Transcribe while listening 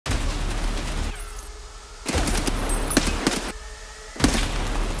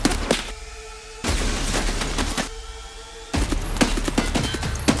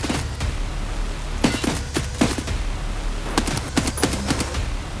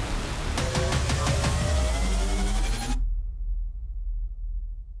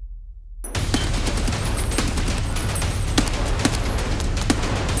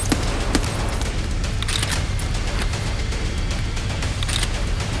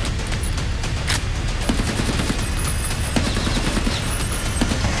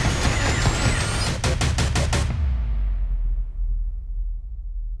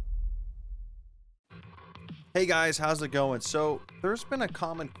Hey guys, how's it going? So there's been a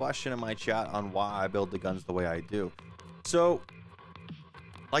common question in my chat on why I build the guns the way I do. So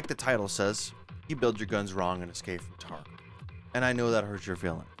like the title says, you build your guns wrong and escape from Tarkov. And I know that hurts your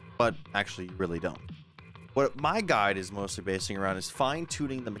feeling, but actually you really don't. What my guide is mostly basing around is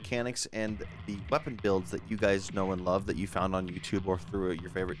fine-tuning the mechanics and the weapon builds that you guys know and love that you found on YouTube or through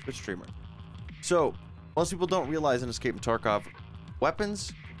your favorite Twitch streamer. So most people don't realize in Escape from Tarkov,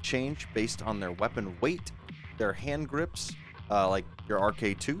 weapons change based on their weapon weight, their hand grips, like your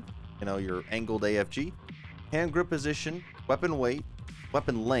RK2, you know, your angled AFG, hand grip position, weapon weight,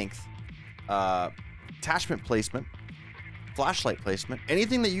 weapon length, attachment placement, flashlight placement.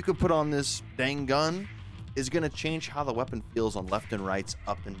 Anything that you could put on this dang gun is going to change how the weapon feels on left and rights,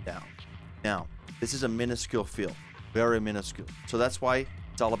 up and down. Now, this is a minuscule feel, very minuscule. So that's why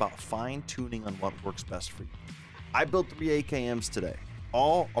it's all about fine tuning on what works best for you. I built 3 AKMs today,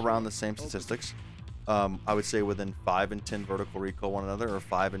 all around the same statistics. I would say within 5 and 10 vertical recoil one another, or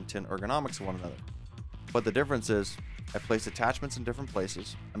 5 and 10 ergonomics of one another. But the difference is I placed attachments in different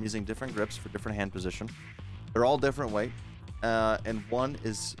places. I'm using different grips for different hand position. They're all different weight, and one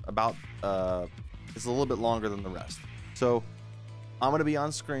is about is a little bit longer than the rest. So I'm going to be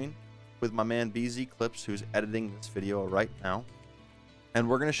on screen with my man BZ Clips, who's editing this video right now, and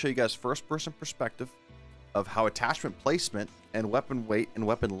we're going to show you guys first-person perspective of how attachment placement and weapon weight and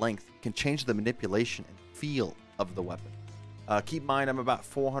weapon length can change the manipulation and feel of the weapon. Keep in mind, I'm about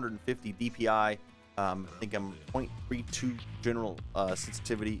 450 DPI. I think I'm 0.32 general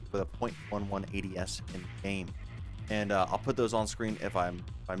sensitivity with a 0.11 ADS in game. And I'll put those on screen. If I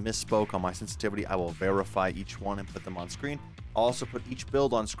misspoke on my sensitivity, I will verify each one and put them on screen. I'll also put each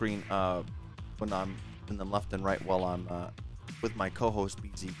build on screen when I'm in them left and right while I'm with my co-host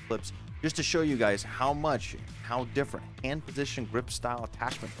BZ Clips, just to show you guys how different hand position, grip style,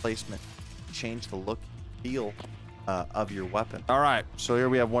 attachment placement change the look, feel of your weapon. All right, so here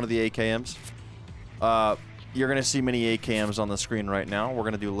we have one of the AKMs. You're gonna see many AKMs on the screen right now. We're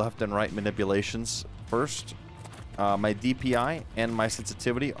gonna do left and right manipulations first. My DPI and my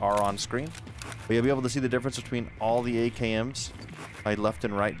sensitivity are on screen, but you'll be able to see the difference between all the AKMs by left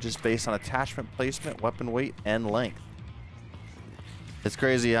and right just based on attachment placement, weapon weight, and length. It's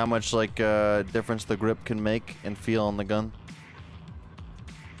crazy how much like difference the grip can make and feel on the gun.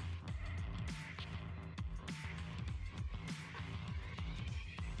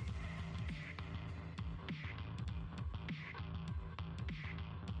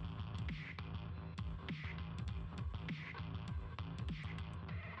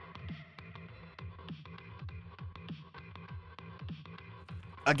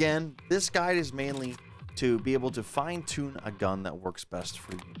 Again, this guide is mainly to be able to fine-tune a gun that works best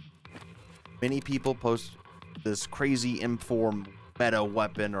for you. Many people post this crazy M4 meta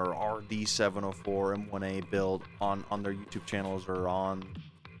weapon or RD704 M1A build on their YouTube channels or on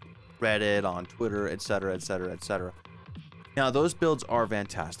Reddit, on Twitter, etc, etc, etc. Now, those builds are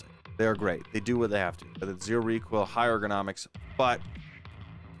fantastic. They're great. They do what they have to. Whether it's zero recoil, high ergonomics, but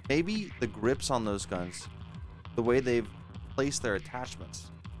maybe the grips on those guns, the way they've placed their attachments,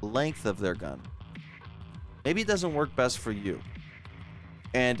 the length of their gun, maybe it doesn't work best for you.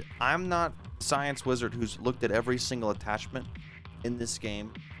 And I'm not a science wizard who's looked at every single attachment in this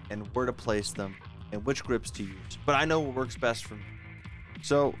game and where to place them and which grips to use, but I know what works best for me.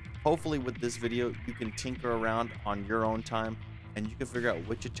 So hopefully with this video you can tinker around on your own time and you can figure out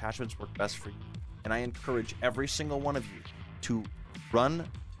which attachments work best for you. And I encourage every single one of you to run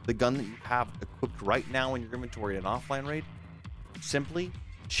the gun that you have equipped right now in your inventory in an offline raid. Simply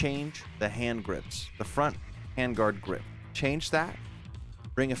change the hand grips, the front handguard grip. Change that,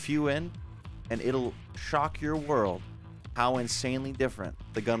 bring a few in, and it'll shock your world how insanely different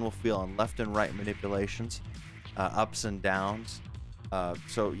the gun will feel on left and right manipulations, ups and downs.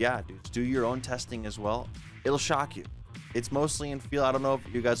 So yeah, dudes, do your own testing as well. It'll shock you. It's mostly in feel. I don't know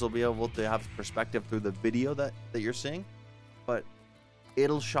if you guys will be able to have perspective through the video that you're seeing, but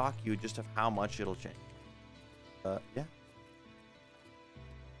it'll shock you just of how much it'll change. Yeah.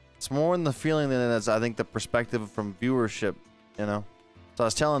 It's more in the feeling than it is, I think, the perspective from viewership, you know. So I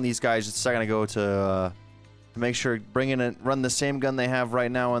was telling these guys just a second ago to make sure run the same gun they have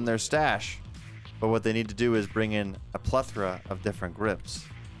right now in their stash, but what they need to do is bring in a plethora of different grips.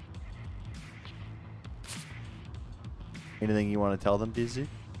 Anything you want to tell them, DZ?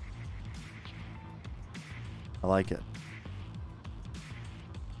 I like it.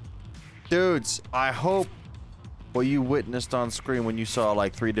 Dudes, I hope what you witnessed on screen when you saw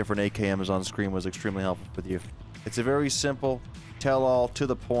like 3 different AKMs on screen was extremely helpful with you. It's a very simple tell-all to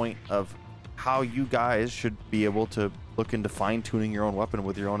the point of how you guys should be able to look into fine-tuning your own weapon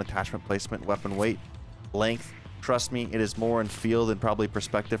with your own attachment placement, weapon weight, length. Trust me, it is more in feel than probably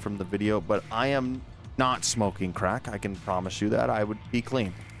perspective from the video, but I am not smoking crack. I can promise you that. I would be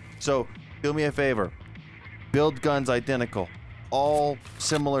clean. So do me a favor. Build guns identical. All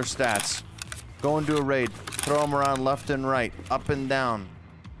similar stats. Go into a raid. Throw them around left and right, up and down.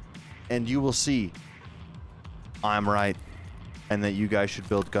 And you will see I'm right. And that you guys should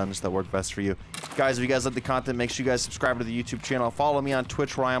build guns that work best for you. Guys, if you guys like the content, make sure you guys subscribe to the YouTube channel. Follow me on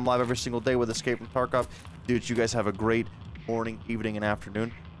Twitch, where I am live every single day with Escape from Tarkov. Dudes, you guys have a great morning, evening, and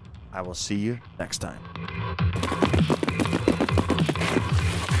afternoon. I will see you next time.